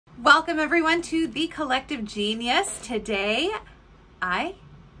Welcome everyone to The Collective Genius. Today, I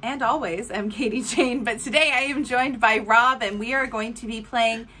and always am Katie Jane, but today I am joined by Rob and we are going to be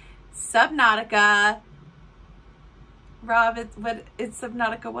playing Subnautica. Rob, it's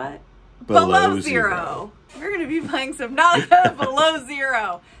Subnautica what? Below Zero. We're going to be playing Subnautica Below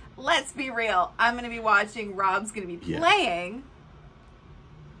Zero. Let's be real. I'm going to be watching. Rob's going to be playing.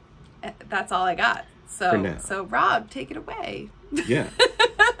 Yeah. That's all I got. So Rob, take it away. Yeah.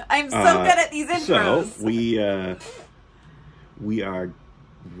 I'm so good at these intros. So we are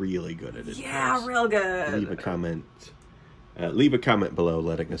really good at it. Yeah, real good. Leave a comment below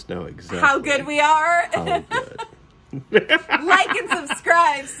letting us know exactly how good we are. How good. Like and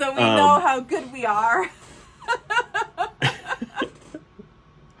subscribe so we know how good we are.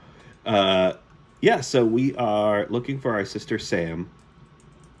 Yeah, so we are looking for our sister Sam,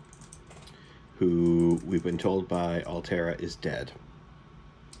 who we've been told by Altera is dead.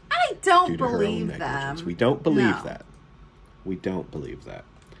 I don't believe them. We don't believe that. We don't believe that.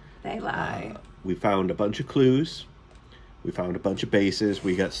 They lie. We found a bunch of clues. We found a bunch of bases.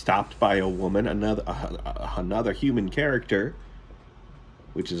 We got stopped by a woman, another human character,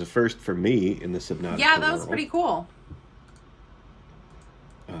 which is a first for me in the Subnautica Yeah, that was world. pretty cool.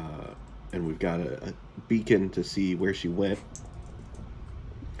 And we've got a beacon to see where she went.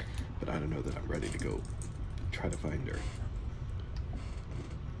 But I don't know that I'm ready to go try to find her.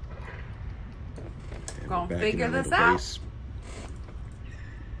 Gonna figure this out. Base.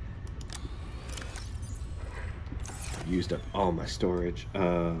 I've used up all my storage.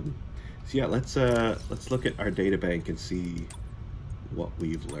 So yeah, let's look at our data bank and see what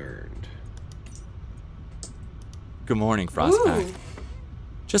we've learned. Good morning, Frostpack. Ooh.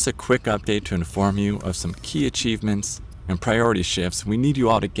 Just a quick update to inform you of some key achievements and priority shifts we need you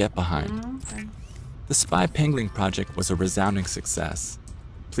all to get behind. Okay. The Spy Pangling project was a resounding success.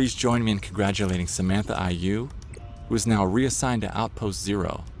 Please join me in congratulating Samantha IU, who is now reassigned to Outpost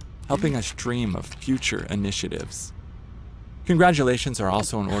Zero, helping us dream of future initiatives. Congratulations are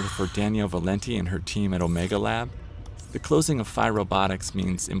also in order for Danielle Valenti and her team at Omega Lab. The closing of Phi Robotics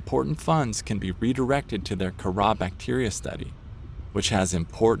means important funds can be redirected to their Kara bacteria study, which has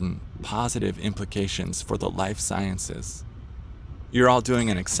important, positive implications for the life sciences. You're all doing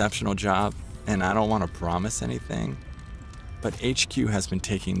an exceptional job, and I don't want to promise anything, but HQ has been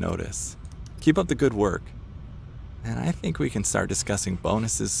taking notice. Keep up the good work, and I think we can start discussing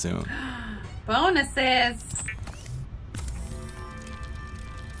bonuses soon. Bonuses!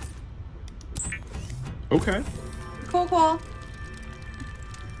 Okay. Cool.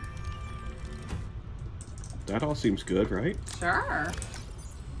 That all seems good, right? Sure.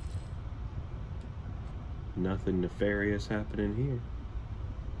 Nothing nefarious happening here.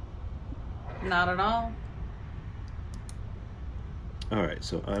 Not at all. Alright,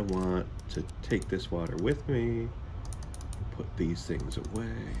 so I want to take this water with me, put these things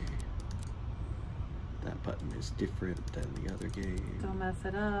away. That button is different than the other game. Don't mess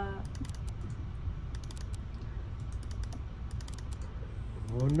it up.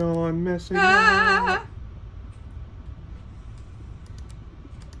 Oh no, I'm messing up.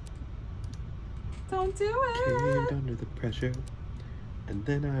 Don't do it. Caved under the pressure, and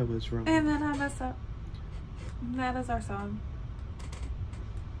then I was wrong. And then I mess up. That is our song.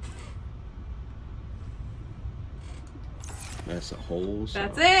 That's a whole song.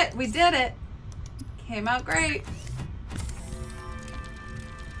 That's it. We did it. Came out great.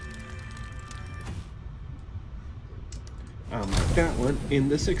 I'll mark that one in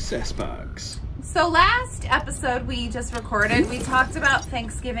the success box. So last episode we just recorded, we talked about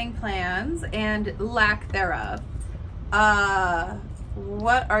Thanksgiving plans and lack thereof.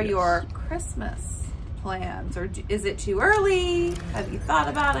 What are your Christmas plans? Or is it too early? Have you thought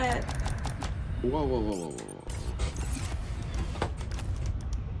about it? Whoa.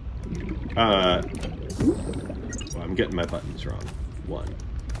 Well, I'm getting my buttons wrong. One.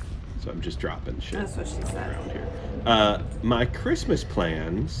 So I'm just dropping shit. That's what she said. Around here. My Christmas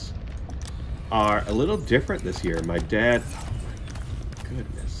plans are a little different this year. My dad...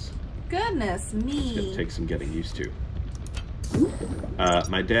 Goodness me. It's going to take some getting used to.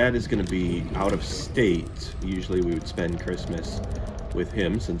 My dad is going to be out of state. Usually we would spend Christmas with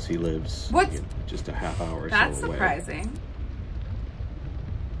him since he lives just a half hour or so away. That's surprising.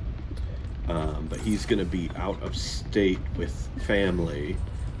 But he's going to be out of state with family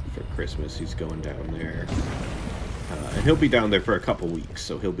for Christmas. He's going down there. And he'll be down there for a couple weeks,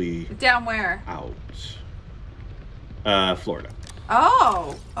 so he'll be... Down where? Out. Florida.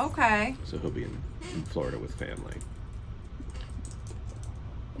 Oh, okay. So he'll be in Florida with family.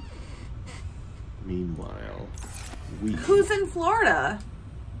 Meanwhile, Who's in Florida?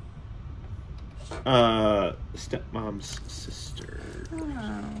 Stepmom's sister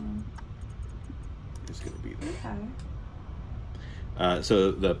is going to be there. Okay.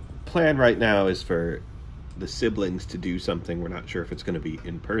 So the plan right now is for the siblings to do something. We're not sure if it's going to be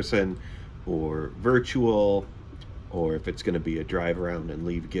in person or virtual, or if it's going to be a drive around and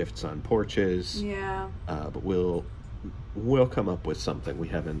leave gifts on porches. Yeah. But we'll come up with something. We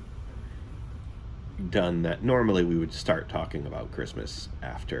haven't done that. Normally we would start talking about Christmas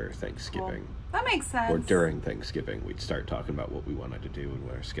after Thanksgiving. Cool. That makes sense. Or during Thanksgiving, we'd start talking about what we wanted to do and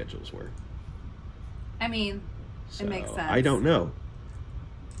what our schedules were. I mean, So, it makes sense. I don't know.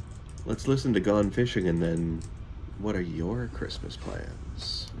 Let's listen to Gone Fishing, and then what are your Christmas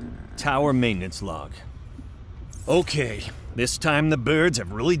plans? Tower maintenance log. Okay, this time the birds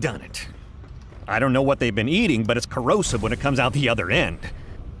have really done it. I don't know what they've been eating, but it's corrosive when it comes out the other end.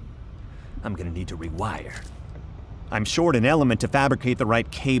 I'm gonna need to rewire. I'm short an element to fabricate the right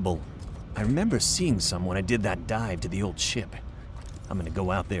cable. I remember seeing some when I did that dive to the old ship. I'm gonna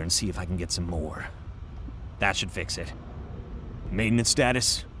go out there and see if I can get some more. That should fix it. Maintenance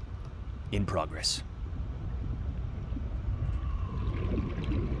status, in progress.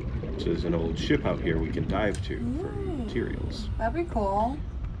 So there's an old ship out here we can dive to for materials. That'd be cool.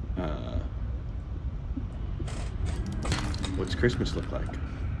 What's Christmas look like?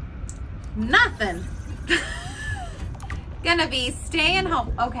 Nothing. Gonna be staying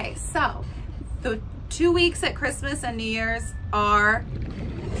home. Okay, so the 2 weeks at Christmas and New Year's are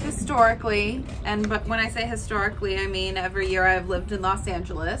historically, but when I say historically, I mean every year I've lived in Los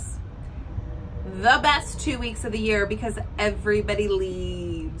Angeles, the best 2 weeks of the year because everybody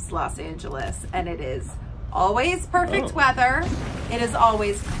leaves Los Angeles and it is always perfect weather. It is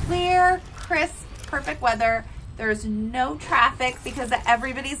always clear, crisp, perfect weather. There's no traffic because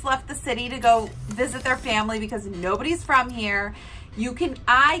everybody's left the city to go visit their family because nobody's from here.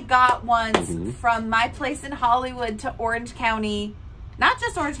 I got once from my place in Hollywood to Orange County, not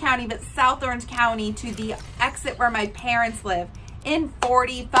just Orange County, but South Orange County to the exit where my parents live in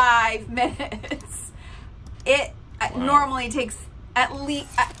 45 minutes. It normally takes at least,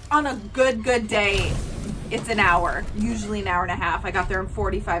 on a good day, it's an hour, usually an hour and a half. I got there in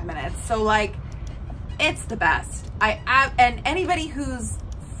 45 minutes. So like, it's the best. And anybody who's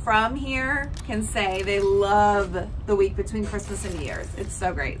from here can say they love the week between Christmas and New Year's. It's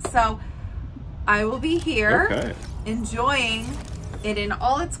so great. So I will be here enjoying it in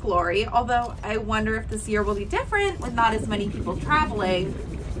all its glory. Although I wonder if this year will be different with not as many people traveling,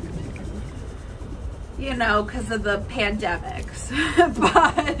 you know, because of the pandemics.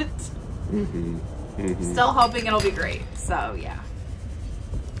 But still hoping it'll be great. So yeah.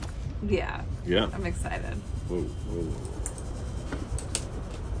 Yeah. I'm excited. Whoa.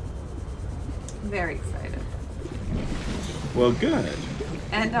 Very excited. Well, good.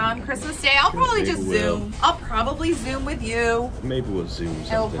 And on Christmas Day, I'll probably just Zoom. I'll probably Zoom with you. Maybe we'll Zoom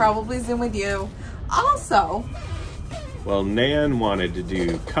something. I will probably Zoom with you. Also. Well, Nan wanted to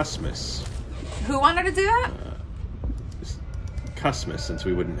do Christmas. Who wanted to do that? Christmas, since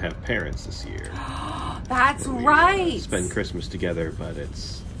we wouldn't have parents this year. That's we, right. Spend Christmas together, but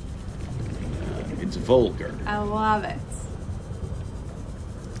it's vulgar. I love it.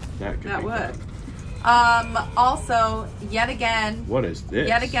 That would. Also, yet again. What is this?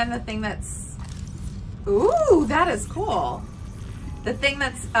 Yet again, the thing that's. Ooh, that is cool. The thing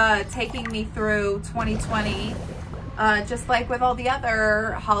that's taking me through 2020, just like with all the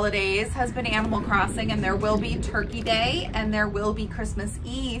other holidays, has been Animal Crossing, and there will be Turkey Day and there will be Christmas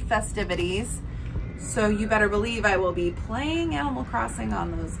Eve festivities. So you better believe I will be playing Animal Crossing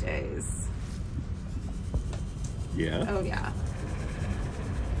on those days. Yeah? Oh, yeah.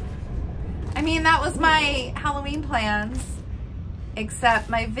 I mean, that was my Halloween plans, except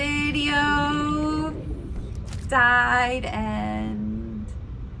my video died, and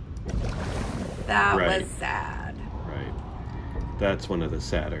that was sad. Right. That's one of the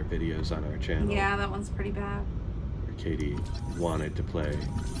sadder videos on our channel. Yeah, that one's pretty bad. Where Katie wanted to play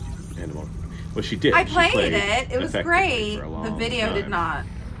Animal. Well, she did. I played it. It was great. For a long The video time. did not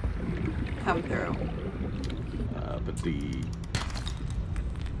come through. But the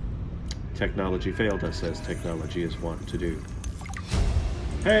technology failed us, as technology is wont to do.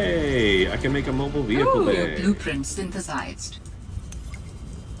 Hey, I can make a mobile vehicle bay. Blueprint synthesized.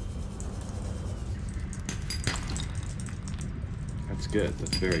 That's good.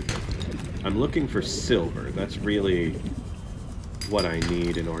 That's very good. I'm looking for silver. That's really what I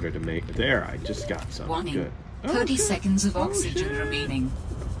need in order to make... There, I just got some. Warning. Good. 30 seconds of oxygen remaining.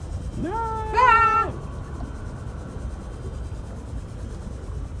 No! Ah!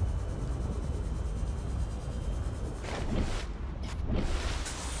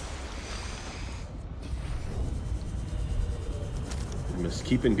 must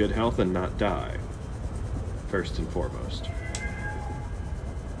keep in good health and not die, first and foremost.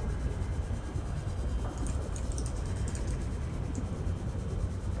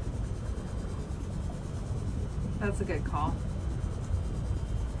 That's a good call.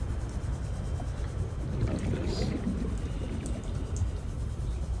 Love this.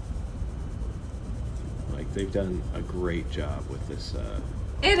 Like, they've done a great job with this,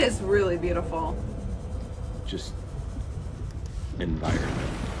 It is really beautiful. just environment.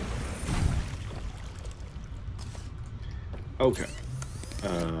 Okay.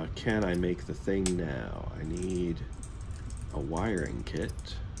 Can I make the thing now? I need a wiring kit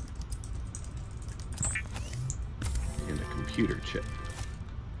and a computer chip.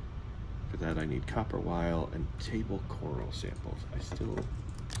 For that I need copper wire and table coral samples. I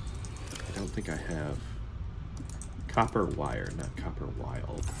don't think I have copper wire, not copper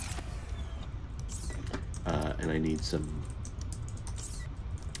wild. And I need some,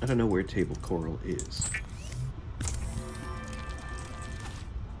 I don't know where table coral is.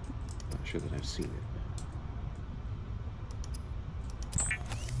 Not sure that I've seen it.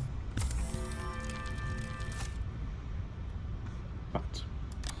 But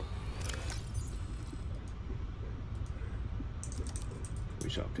we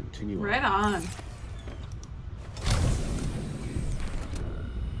shall continue on. Right on.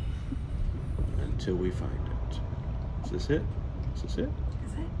 Until we find it. Is this it? Is this it?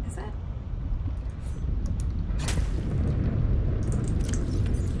 Is it? Is it?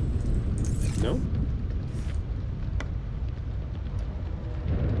 No?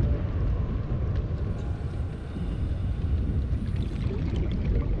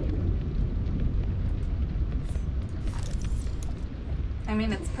 I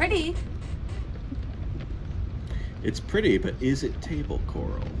mean, it's pretty. It's pretty, but is it table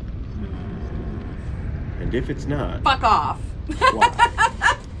coral? And if it's not, Fuck off.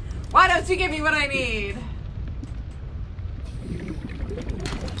 why? Why don't you give me what I need?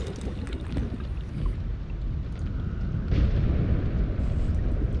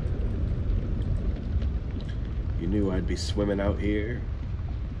 You knew I'd be swimming out here?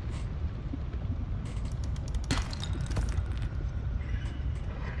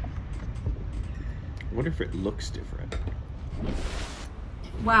 I wonder if it looks different.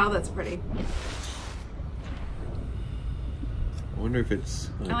 Wow, that's pretty. I wonder if it's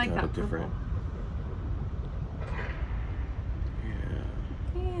I like got a that different.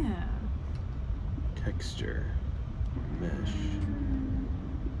 Yeah. Yeah. Texture, mesh,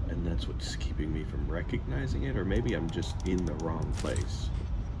 and that's what's keeping me from recognizing it, or maybe I'm just in the wrong place.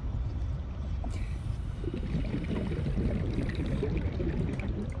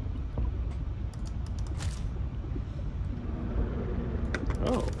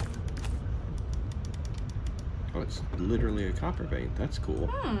 Oh. Oh, it's literally a copper vein. That's cool.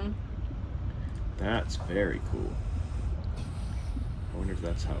 Hmm. That's very cool. I wonder if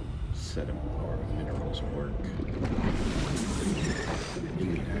that's how sediment or minerals work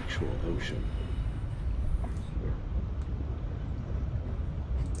in the actual ocean.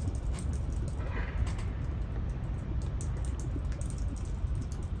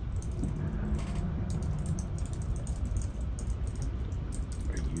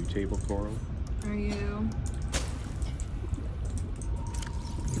 Are you table coral? Are you?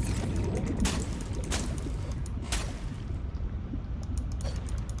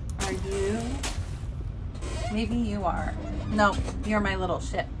 Are you? Maybe you are. No, you're my little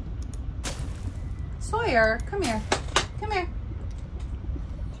shit. Sawyer, come here. Come here.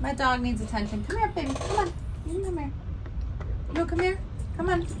 My dog needs attention. Come here, baby. Come on. You can come here. No, come here. Come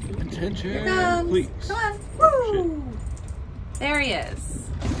on. Attention, Here comes. please. Come on. Woo! There he is.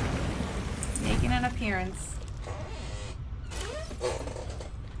 Making an appearance.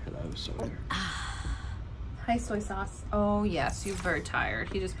 Hello, Sawyer. Hi, soy sauce. Oh, yes, you're very tired.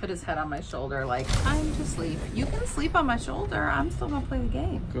 He just put his head on my shoulder like, time to sleep. You can sleep on my shoulder. I'm still gonna play the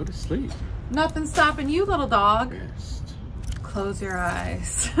game. Go to sleep. Nothing stopping you, little dog. Rest. Close your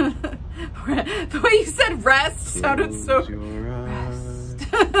eyes. The way you said rest sounded so... Close your eyes.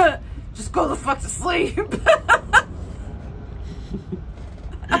 Rest. Just go the fuck to sleep.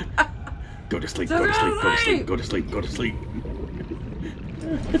 Go to sleep, go to sleep, go to sleep, go to sleep, go to sleep.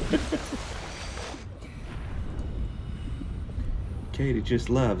 Katie just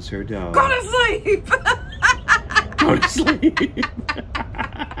loves her dog. Go to sleep. Go to sleep.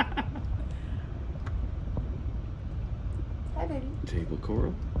 Hi, baby. Table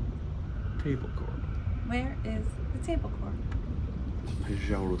coral. Table coral. Where is the table cord?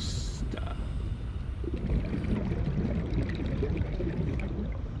 Pajarosta.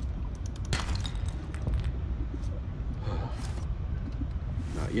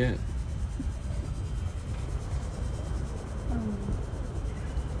 Not yet.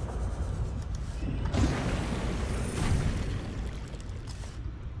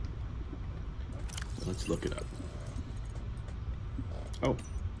 Let's look it up. Oh.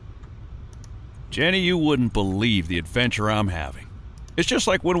 Jenny, you wouldn't believe the adventure I'm having. It's just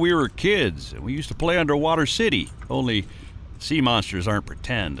like when we were kids and we used to play Underwater City, only sea monsters aren't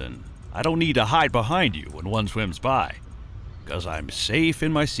pretend, and I don't need to hide behind you when one swims by. Because I'm safe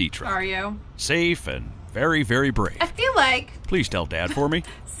in my sea truck. Are you? Safe and very, very brave. I feel like Please tell Dad for me.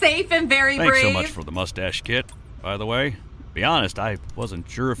 safe and very Thanks brave. so much for the mustache kit, by the way. Be honest, I wasn't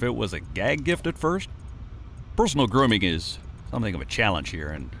sure if it was a gag gift at first. Personal grooming is something of a challenge here,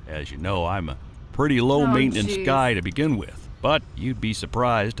 and as you know, I'm a pretty low-maintenance guy to begin with. But you'd be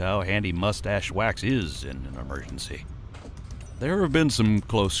surprised how handy mustache wax is in an emergency. There have been some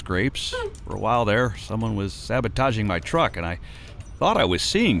close scrapes. For a while there, someone was sabotaging my truck, and I thought I was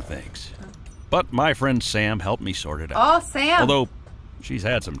seeing things. But my friend Sam helped me sort it out. Oh, Sam. Although, she's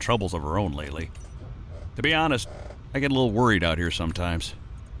had some troubles of her own lately. To be honest, I get a little worried out here sometimes.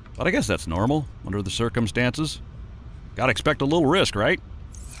 But I guess that's normal, under the circumstances. Gotta expect a little risk, right?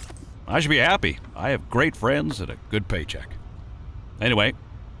 I should be happy. I have great friends and a good paycheck. Anyway,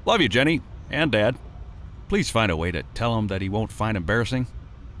 love you, Jenny, and Dad. Please find a way to tell him that he won't find embarrassing.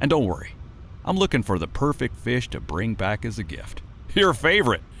 And don't worry, I'm looking for the perfect fish to bring back as a gift. Your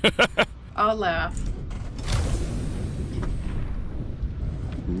favorite. I'll laugh.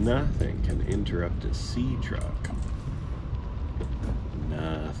 Nothing can interrupt a sea truck.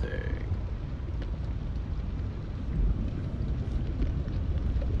 Nothing.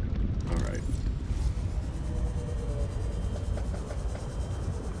 All right.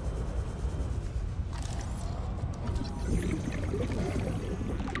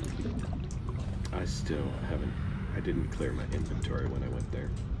 I still haven't. I didn't clear my inventory when I went there.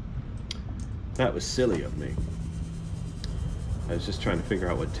 That was silly of me. I was just trying to figure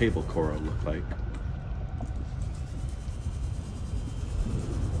out what table coral looked like.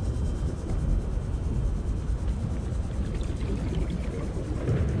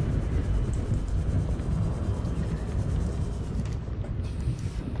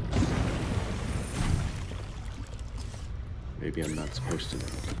 Maybe I'm not supposed to know.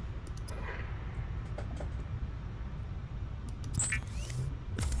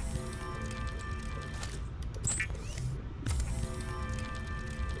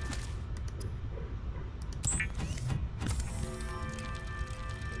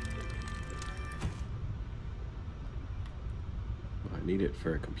 I need it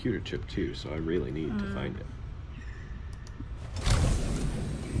for a computer chip too, so I really need to find it.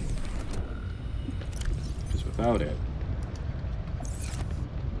 Because without it,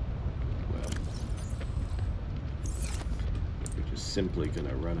 well, we're just simply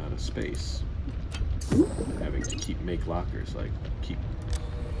gonna run out of space. Having to keep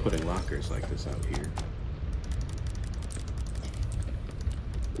putting lockers like this out here.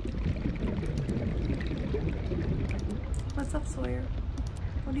 What's up, Sawyer?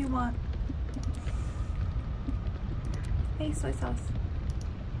 What do you want? Hey, soy sauce.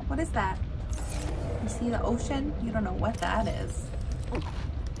 What is that? You see the ocean? You don't know what that is.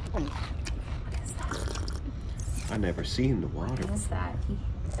 What is that? I've never seen the water. What is that? He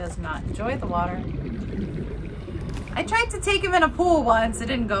does not enjoy the water. I tried to take him in a pool once. It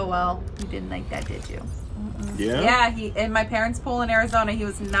didn't go well. You didn't like that, did you? Yeah? Yeah, in my parents' pool in Arizona, he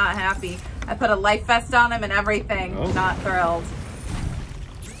was not happy. I put a life vest on him and everything. Oh. Not thrilled.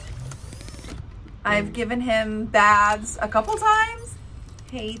 I've given him baths a couple times.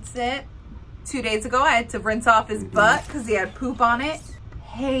 Hates it. 2 days ago, I had to rinse off his butt because he had poop on it.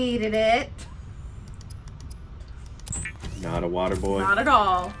 Hated it. Not a water boy. Not at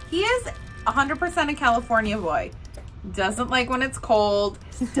all. He is 100% a California boy. Doesn't like when it's cold.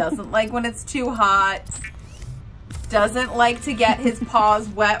 Doesn't like when it's too hot. Doesn't like to get his paws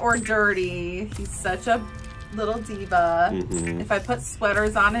wet or dirty. He's such a little diva. If I put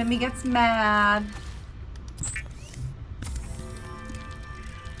sweaters on him, he gets mad.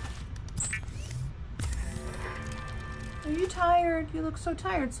 Are you tired? You look so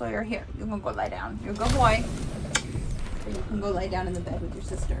tired, Sawyer. Here, you can go lie down. You're a good boy. Or you can go lie down in the bed with your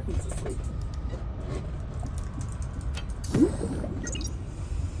sister who's asleep.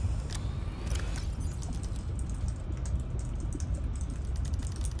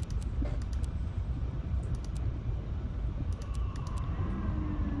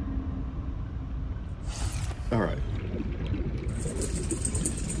 All right.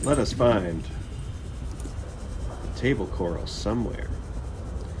 Let us find table coral somewhere.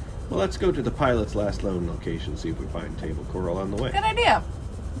 Well, let's go to the pilot's last known location, see if we find table coral on the way. Good idea.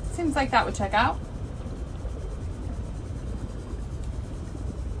 seems like that would check out.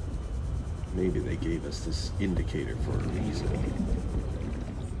 Maybe they gave us this indicator for a reason.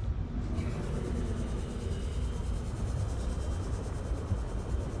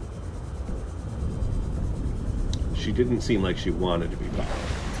 She didn't seem like she wanted to be followed.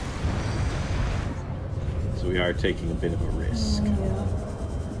 So we are taking a bit of a risk. Yeah.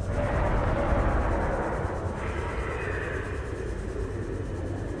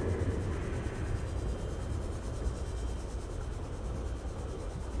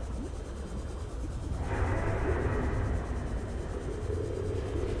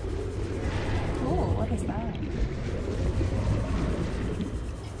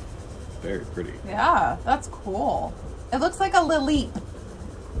 Very pretty. Yeah, that's cool. It looks like a lily.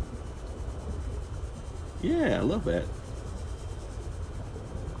 Yeah, a little bit.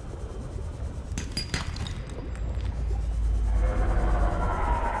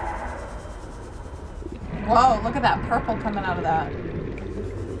 Whoa, look at that purple coming out of that.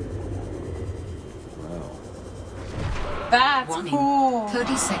 Wow. That's Warning. cool.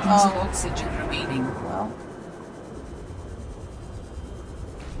 30 seconds of oxygen remaining. Well.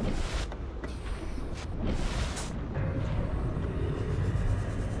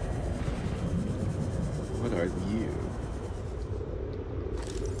 What are you?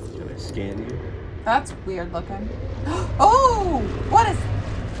 Can I scan you? That's weird looking. Oh, what is?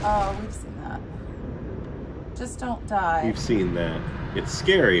 Oh, we've seen that. Just don't die. We've seen that. It's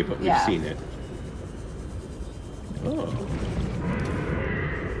scary, but we've Yeah. seen it. Oh.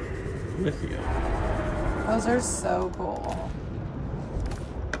 Lithium. Those are so cool.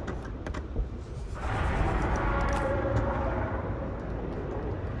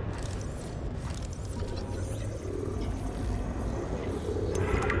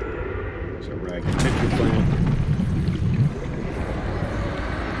 It's a ragged pitcher plant.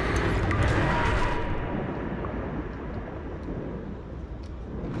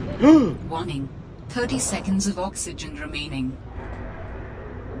 Warning. 30 seconds of oxygen remaining.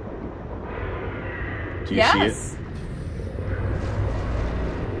 Do you see it? Yes.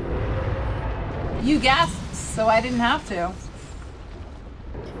 You gasped, so I didn't have to.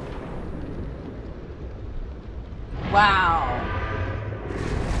 Wow.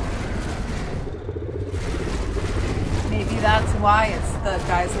 Maybe that's why it's the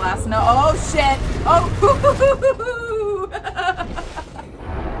guy's last note. Oh shit! Oh!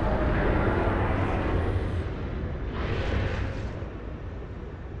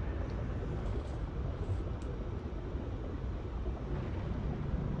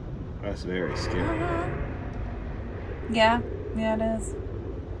 That's very scary. Yeah, yeah, it is.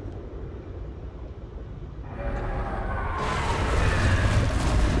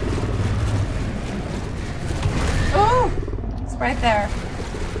 Oh, it's right there.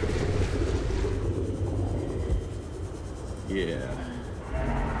 Yeah.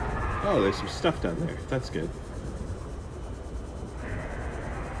 Oh, there's some stuff down there. That's good.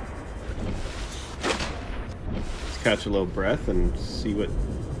 Let's catch a little breath and see what it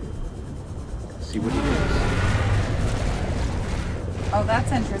is. Oh, that's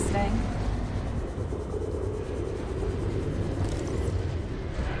interesting.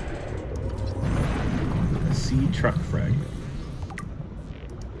 A sea truck fragment.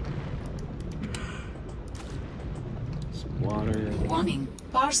 Some water. Warning.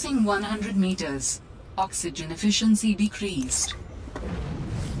 Passing 100 meters. Oxygen efficiency decreased.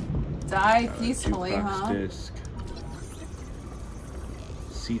 Die peacefully, Jukebox huh? disc.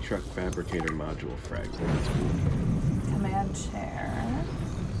 Sea truck fabricator module fragment. Command chair.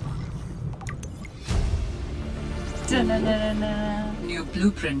 Da-na-na-na-na. New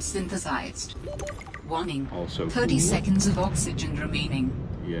blueprint synthesized. Warning. Also 30 cool. seconds of oxygen remaining.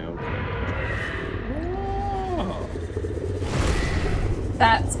 Yeah, okay. Oh.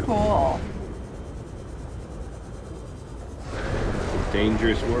 That's cool.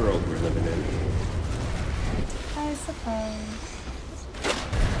 Dangerous world we're living in. I suppose.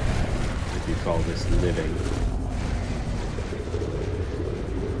 If you call this living.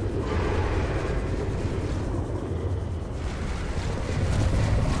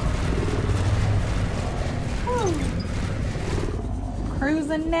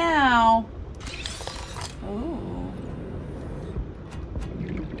 Cruising now. Ooh.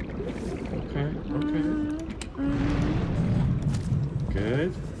 Okay, okay.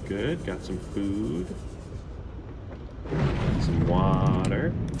 Good, good. Got some food. Some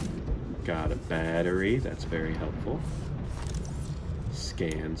water. Got a battery. That's very helpful.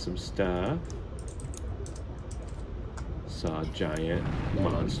 Scan some stuff. Saw giant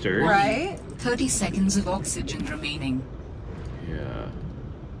monsters. Right? 30 seconds of oxygen remaining. Yeah.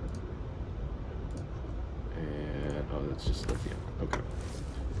 it's just lithium. Okay.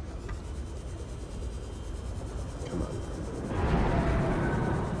 Come on.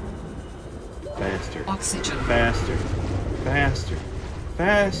 Faster. Oxygen. Faster. Faster.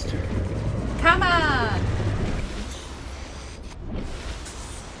 Faster. Come on.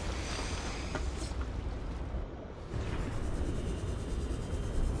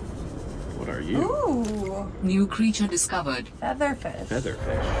 What are you? Ooh, New creature discovered. featherfish.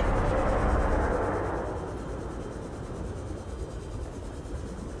 Featherfish.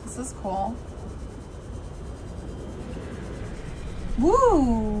 This is cool.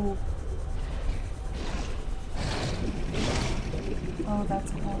 Woo! Oh,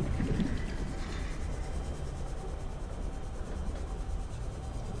 that's cool.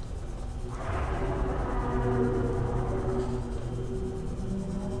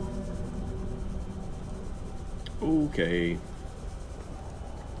 Okay.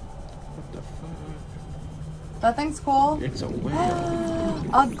 What the fuck? That thing's cool. It's a whale.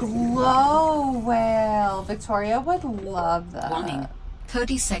 A glow whale. Victoria would love that. Warning.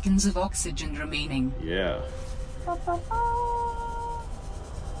 30 seconds of oxygen remaining. Yeah.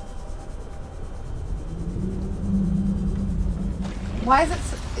 Why is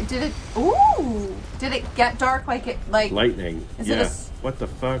it? Did it? Ooh! Did it get dark like it like? Lightning. Is it Yeah. a s- What the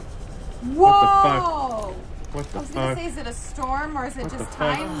fuck? Whoa! What I the was gonna fuck? say, is it a storm or is it What the just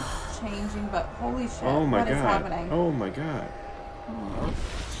fuck? time changing? But holy shit! Oh my What god. is happening? Oh my god.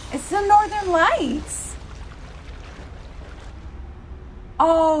 It's the Northern Lights.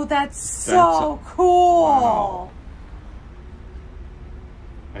 Oh, that's so cool. Wow.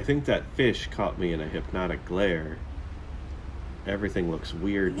 I think that fish caught me in a hypnotic glare. Everything looks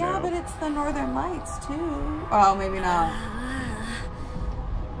weird Yeah, now. but it's the Northern Lights too. Oh, maybe not.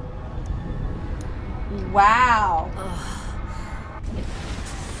 Wow.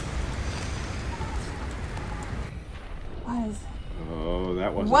 What is? Oh,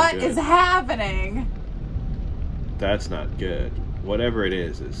 that wasn't What good. is happening? That's not good. Whatever it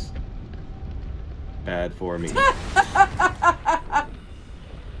is bad for me.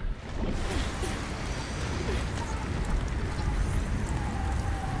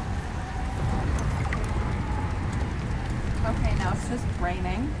 Okay, now it's just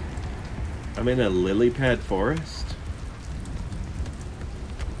raining. I'm in a lily pad forest.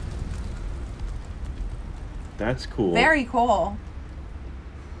 That's cool. Very cool.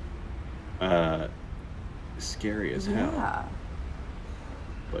 Scary as hell, Yeah.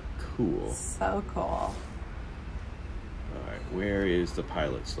 but cool. So cool. Alright, where is the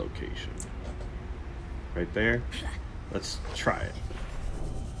pilot's location? Right there? Let's try it.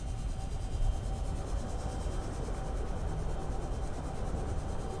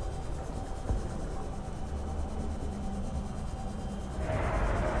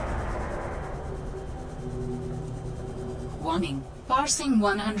 Warning. Passing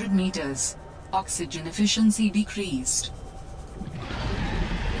 100 meters. Oxygen efficiency decreased.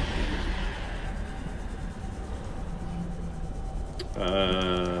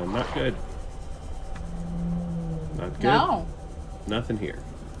 Not good. Not good. No. Nothing here.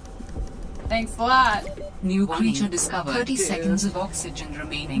 Thanks a lot. New creature discovered. 30 Dude. seconds of oxygen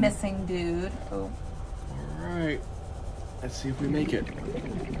remaining. Missing dude. Oh. Alright. Let's see if we make it.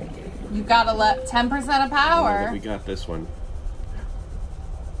 You gotta let 10% of I know power. that we got this one.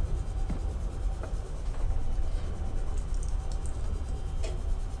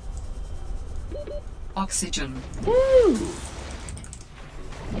 Oxygen. Woo!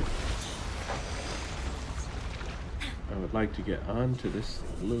 I would like to get onto this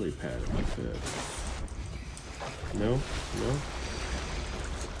lily pad if I could. No? No?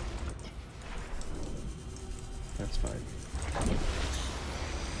 That's fine.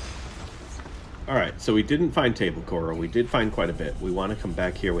 Alright, so we didn't find table coral. We did find quite a bit. We want to come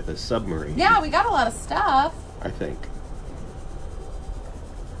back here with a submarine. Yeah, we got a lot of stuff. I think.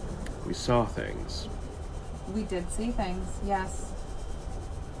 We saw things. We did see things, yes.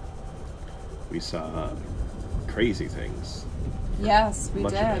 We saw crazy things. Yes, we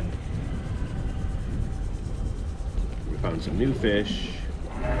Much of did. it. We found some new fish.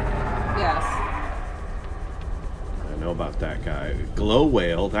 Yes. I know about that guy. Glow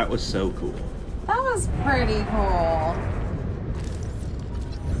whale, that was so cool. That was pretty cool.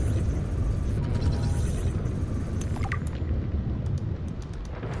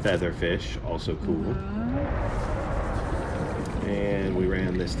 Featherfish, also cool. And we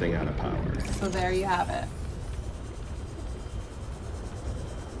ran this thing out of power. So there you have it.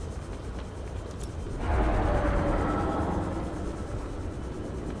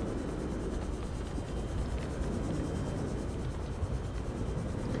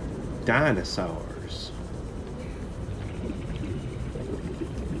 Dinosaurs.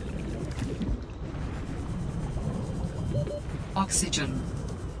 oxygen.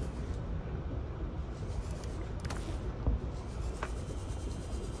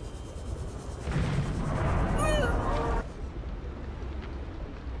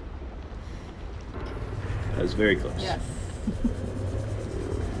 That was very close. Yes.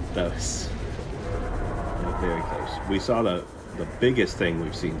 That was very close. We saw the biggest thing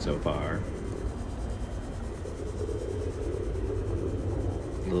we've seen so far.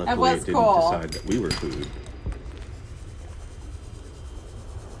 And luckily was it didn't cool. decide that we were food.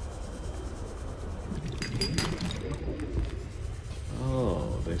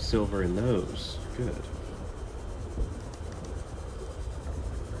 Oh, there's silver in those. Good.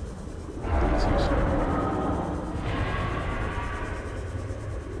 That's useful.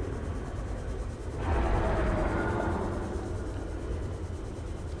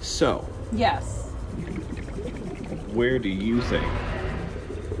 So, Yes. where do you think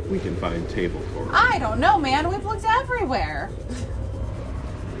we can find table coral? I don't know, man. We've looked everywhere.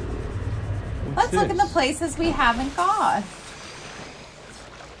 What's Let's look in the this? places we haven't gone.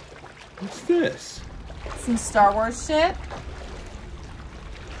 What's this? Some Star Wars shit.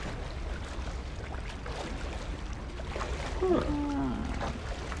 Huh.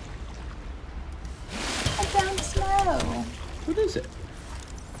 I don't know. What is it?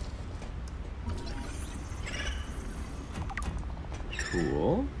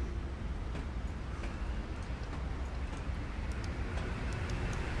 Cool.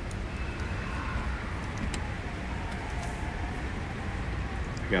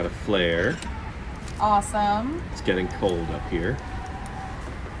 Got a flare. Awesome. It's getting cold up here.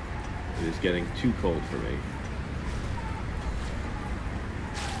 It is getting too cold for me.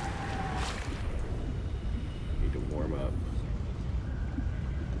 Need to warm up.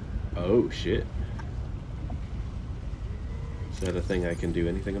 Oh shit. Is that a thing I can do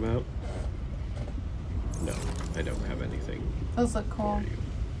anything about? No, I don't have anything Those look cool. for you.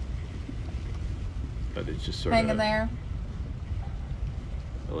 But it's just sort Hanging of there.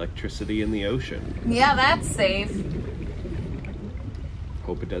 electricity in the ocean. Yeah, that's safe.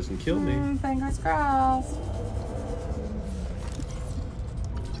 Hope it doesn't kill me. Fingers crossed.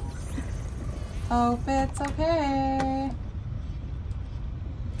 Hope it's okay.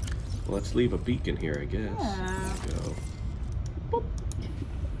 Well, let's leave a beacon here, I guess. Yeah. Go.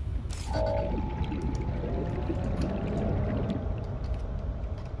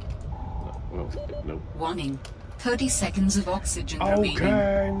 Oh, nope. Warning. 30 seconds of oxygen remaining.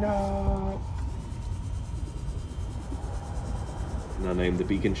 Okay, no. And I'll name the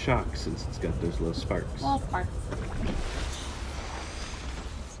beacon Shock since it's got those little sparks. Well, sparks.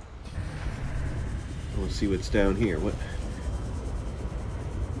 We'll see what's down here. What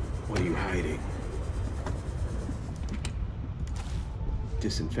are you hiding?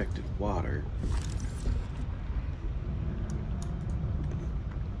 Disinfected water.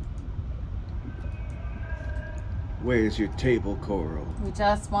 Where's your table coral? We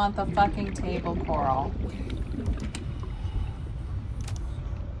just want the fucking table coral.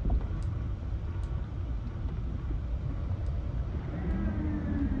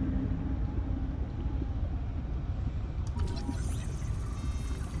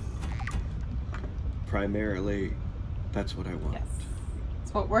 Primarily, that's what I want. Yes.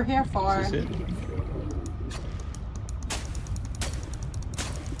 That's what we're here for. Is this it?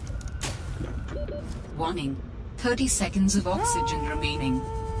 Warning. 30 seconds of oxygen remaining.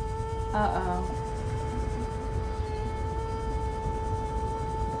 Uh-oh.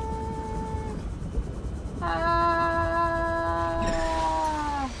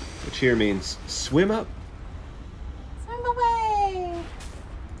 Ah! Which here means swim up. Swim away!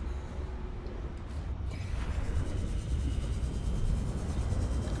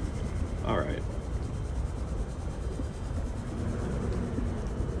 All right.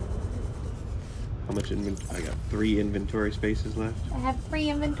 How much inventory? I got 3 inventory spaces left. I have 3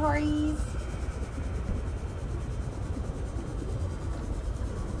 inventories.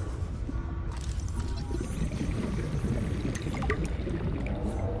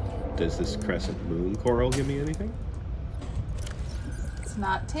 Does this crescent moon coral give me anything? It's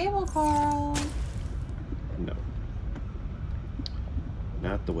not table coral. No.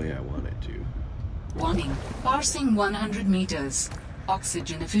 Not the way I want it to. Warning. Passing 100 meters.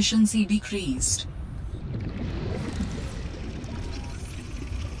 Oxygen efficiency decreased.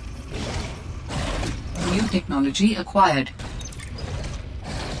 New technology acquired.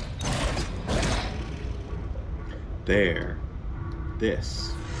 There.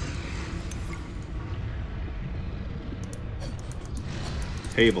 This.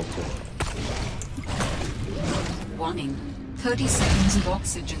 Table coral. Warning. 30 seconds of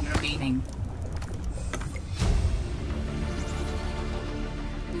oxygen remaining.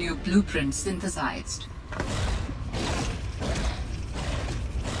 New blueprint synthesized.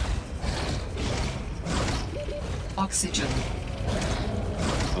 Oxygen.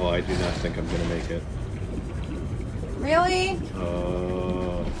 Oh, I do not think I'm gonna make it. Really?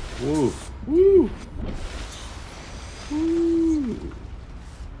 Woo. Woo. Woo.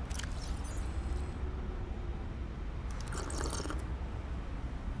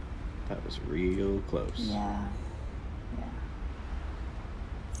 That was real close. Yeah.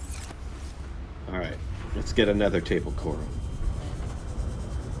 All right, let's get another table coral.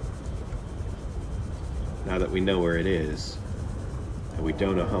 Now that we know where it is, and we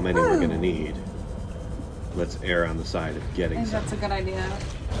don't know how many we're gonna need, let's err on the side of I getting think some. that's a good idea.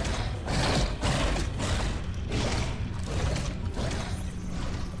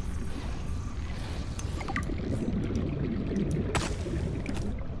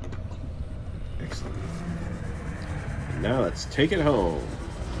 Excellent. And now let's take it home.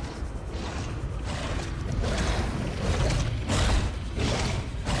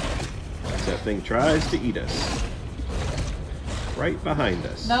 That thing tries to eat us. Right behind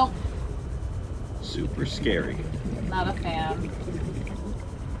us. Nope. Super scary. Not a fan.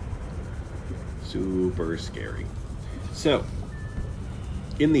 Super scary. So,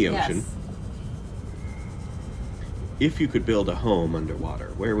 in the ocean, Yes. if you could build a home underwater,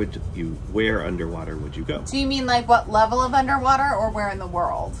 where underwater would you go? Do you mean like what level of underwater or where in the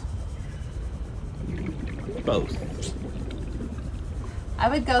world? Both. I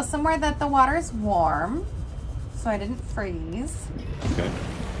would go somewhere that the water's warm, so I didn't freeze. Okay.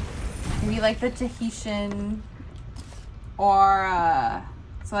 Maybe like the Tahitian, or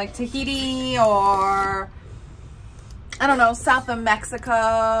so like Tahiti, or I don't know, south of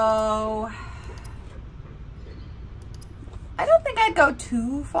Mexico. I don't think I'd go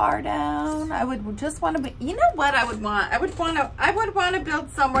too far down. I would just want to be, you know what I would want? I would want to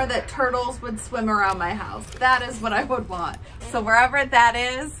build somewhere that turtles would swim around my house. That is what I would want. So wherever that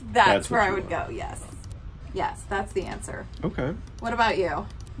is, that's where I would go. Yes. Yes, that's the answer. Okay. What about you?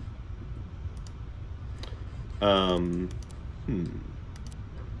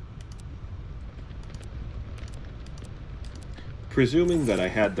 Presuming that I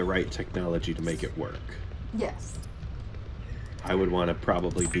had the right technology to make it work, Yes. I would want to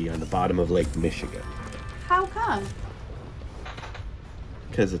probably be on the bottom of Lake Michigan. How come?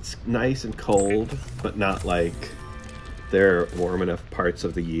 Because it's nice and cold, but not like there are warm enough parts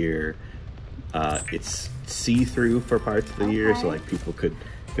of the year. It's see-through for parts of the year, so like people could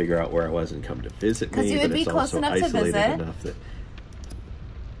figure out where I was and come to visit me. 'Cause you would but be it's close also enough to isolated visit. enough that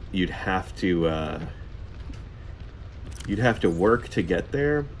you'd have to work to get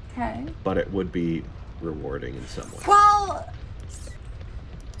there, Okay. but it would be rewarding in some way. Well,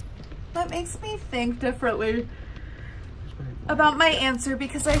 that makes me think differently about my answer,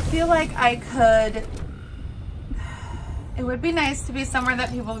 because I feel like it would be nice to be somewhere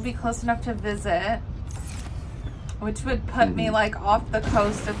that people would be close enough to visit, which would put me like off the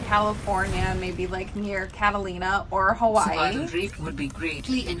coast of California, maybe like near Catalina or Hawaii. Survival rate would be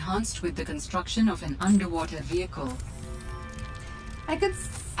greatly enhanced with the construction of an underwater vehicle. I could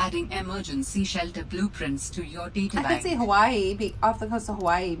Adding emergency shelter blueprints to your data bank. see Hawaii, off the coast of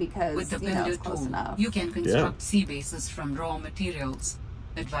Hawaii, because With the you know builder it's close tool, enough. you can construct sea bases from raw materials,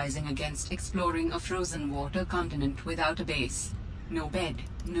 advising against exploring a frozen water continent without a base. No bed,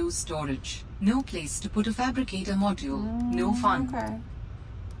 no storage, no place to put a fabricator module, no fun. Okay.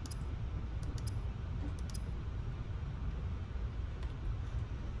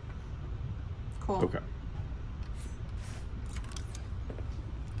 Cool. Okay.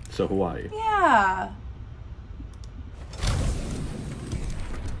 So Hawaii. Yeah.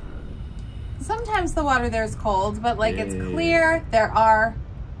 Sometimes the water there is cold, but like it's clear. There are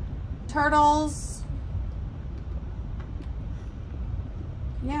turtles.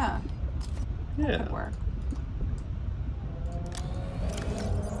 Yeah. Yeah. Could work.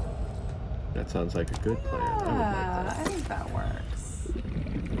 That sounds like a good plan. Yeah, I I think that works. would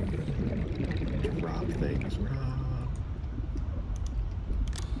like that. Rob things. Rob.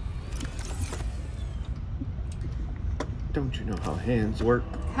 Don't you know how hands work?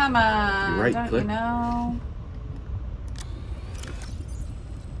 Come on, You right don't click. you know?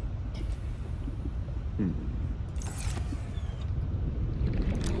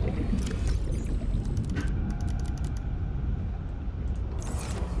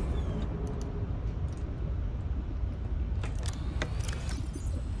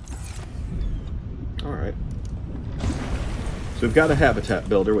 All right. So we've got a habitat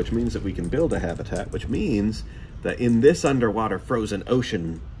builder, which means that we can build a habitat, which means that in this underwater frozen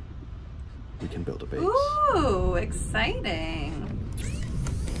ocean, we can build a base. Ooh, exciting.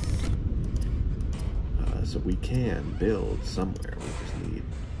 So we can build somewhere. We just need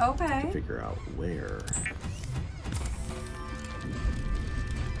Okay. to figure out where.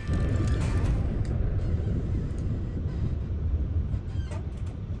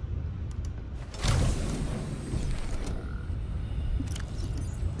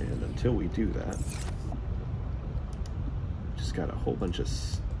 And until we do that, just got a whole bunch of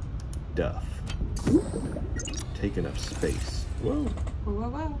stuff taking up space. Whoa. Whoa, whoa,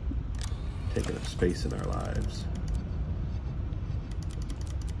 whoa. Taking up space in our lives.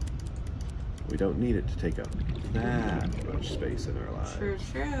 We don't need it to take up that much space in our lives. True,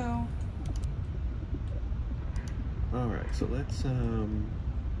 true. Alright, so let's,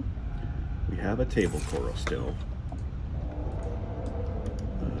 we have a table coral still.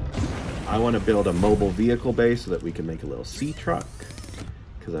 I want to build a mobile vehicle base so that we can make a little sea truck.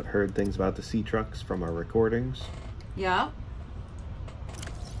 Because I've heard things about the sea trucks from our recordings. Yeah.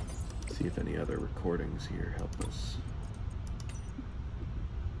 See if any other recordings here help us.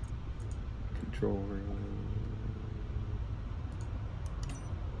 Control room.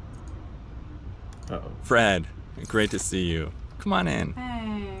 Uh-oh. Fred, great to see you. Come on in.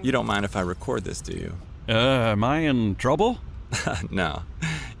 Hey. You don't mind if I record this, do you? Am I in trouble? No.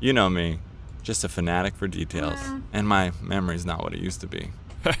 You know me. Just a fanatic for details. Yeah. And my memory's not what it used to be.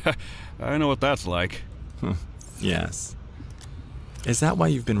 I know what that's like. Yes. Is that why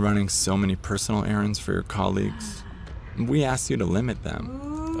you've been running so many personal errands for your colleagues? We asked you to limit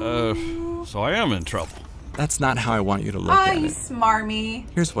them. So I am in trouble. That's not how I want you to look Oh, at you it. smarmy.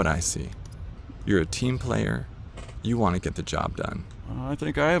 Here's what I see. You're a team player. You want to get the job done. I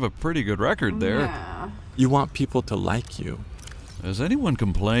think I have a pretty good record there. Yeah. You want people to like you. Has anyone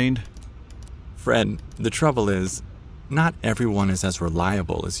complained? Fred, the trouble is, not everyone is as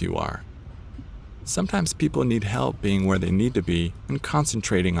reliable as you are. Sometimes people need help being where they need to be and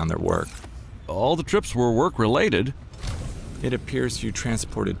concentrating on their work. All the trips were work-related. It appears you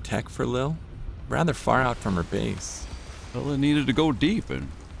transported tech for Lil, rather far out from her base. Well, it needed to go deep, and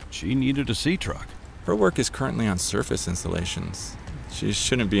she needed a sea truck. Her work is currently on surface installations. She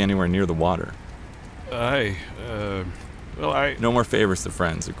shouldn't be anywhere near the water. Well, No more favors to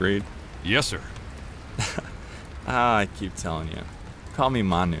friends, agreed? Yes, sir. I keep telling you. Call me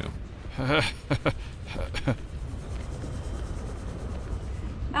Manu.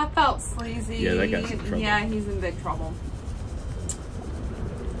 That felt sleazy. Yeah, that got some trouble. Yeah, he's in big trouble.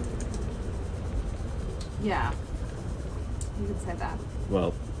 Yeah. You could say that.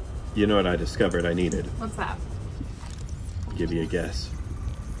 Well, you know what I discovered I needed? What's that? Give you a guess.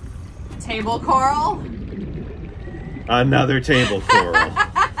 Table coral? Another table coral.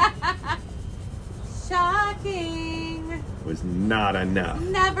 Shocking. Was not enough.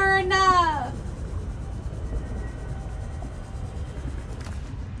 Never enough.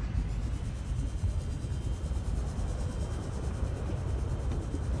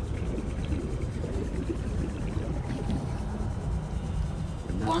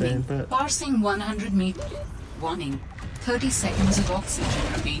 Warning. But Parsing 100 meters. Warning. 30 seconds of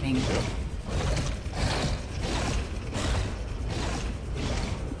oxygen remaining.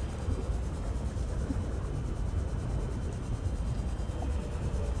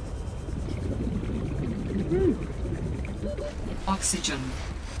 Oxygen.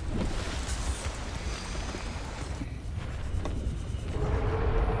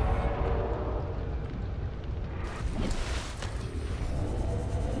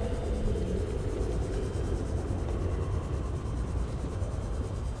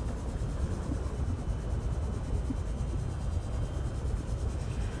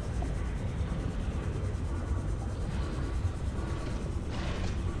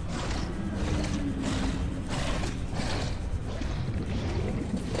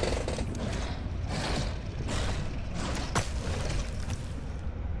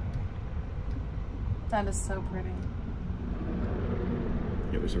 That is so pretty.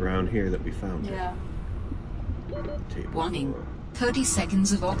 it was around here that we found it. Yeah. Table Warning. coral. 30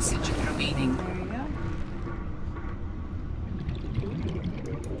 seconds of oxygen remaining. There you go.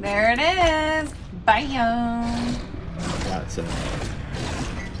 There it is. Bam. That's it.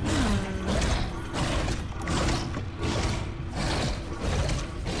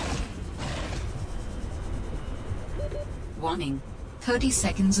 Warning. 30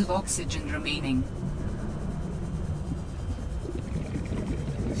 seconds of oxygen remaining.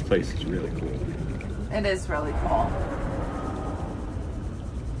 This place is really cool. It is really cool.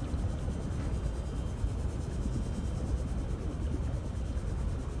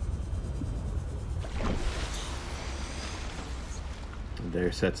 And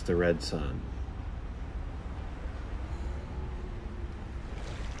there sets the red sun.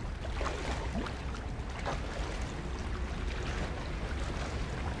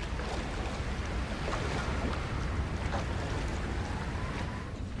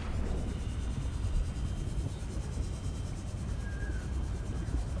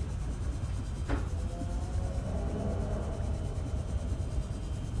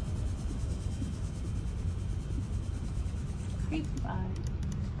 sweet vibe.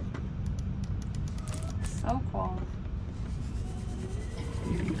 So cool.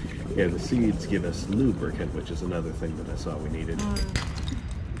 Yeah, the seeds give us lubricant, which is another thing that I saw we needed.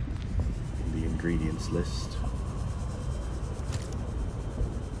 The ingredients list.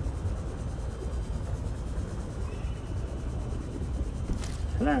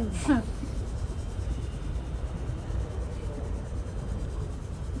 Hello.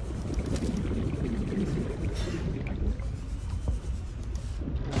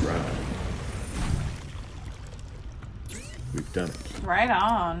 Right. We've done it. Right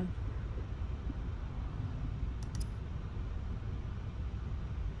on.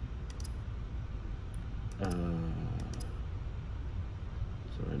 So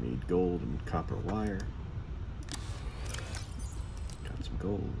I need gold and copper wire. Got some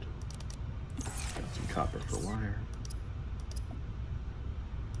gold. Got some copper for wire.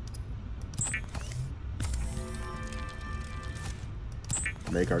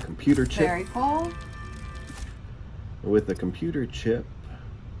 Make our computer chip. Very cool. With the computer chip,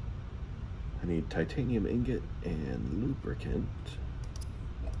 I need titanium ingot and lubricant.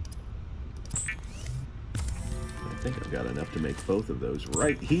 I think I've got enough to make both of those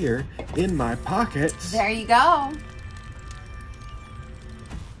right here in my pockets. There you go.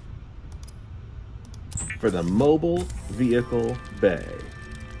 For the mobile vehicle bay.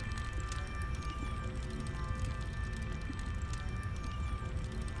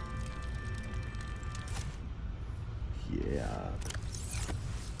 Yeah.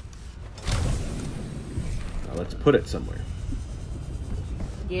 Now let's put it somewhere.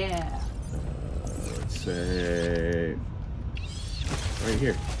 Yeah. Let's say right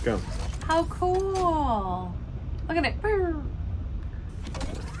here. Go. How cool. Look at it. Brr.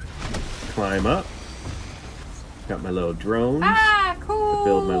 Climb up. Got my little drones. Ah, cool. To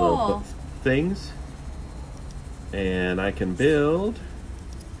build my little things. And I can build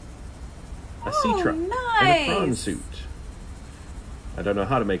a sea truck and a prawn nice. suit. I don't know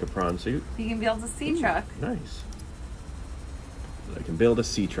how to make a prawn suit. You can build a sea truck. Nice. I can build a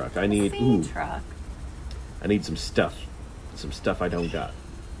sea truck. I need Sea truck. I need some stuff. Some stuff I don't got.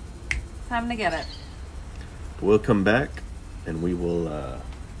 Time to get it. We'll come back and we will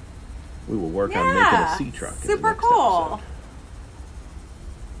work on making a sea truck. in the Super next cool.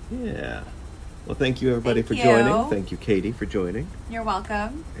 episode. Yeah. Well, thank you everybody Thank for you. joining. Thank you, Katie, for joining. You're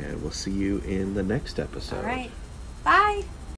welcome. And we'll see you in the next episode. All right. Bye.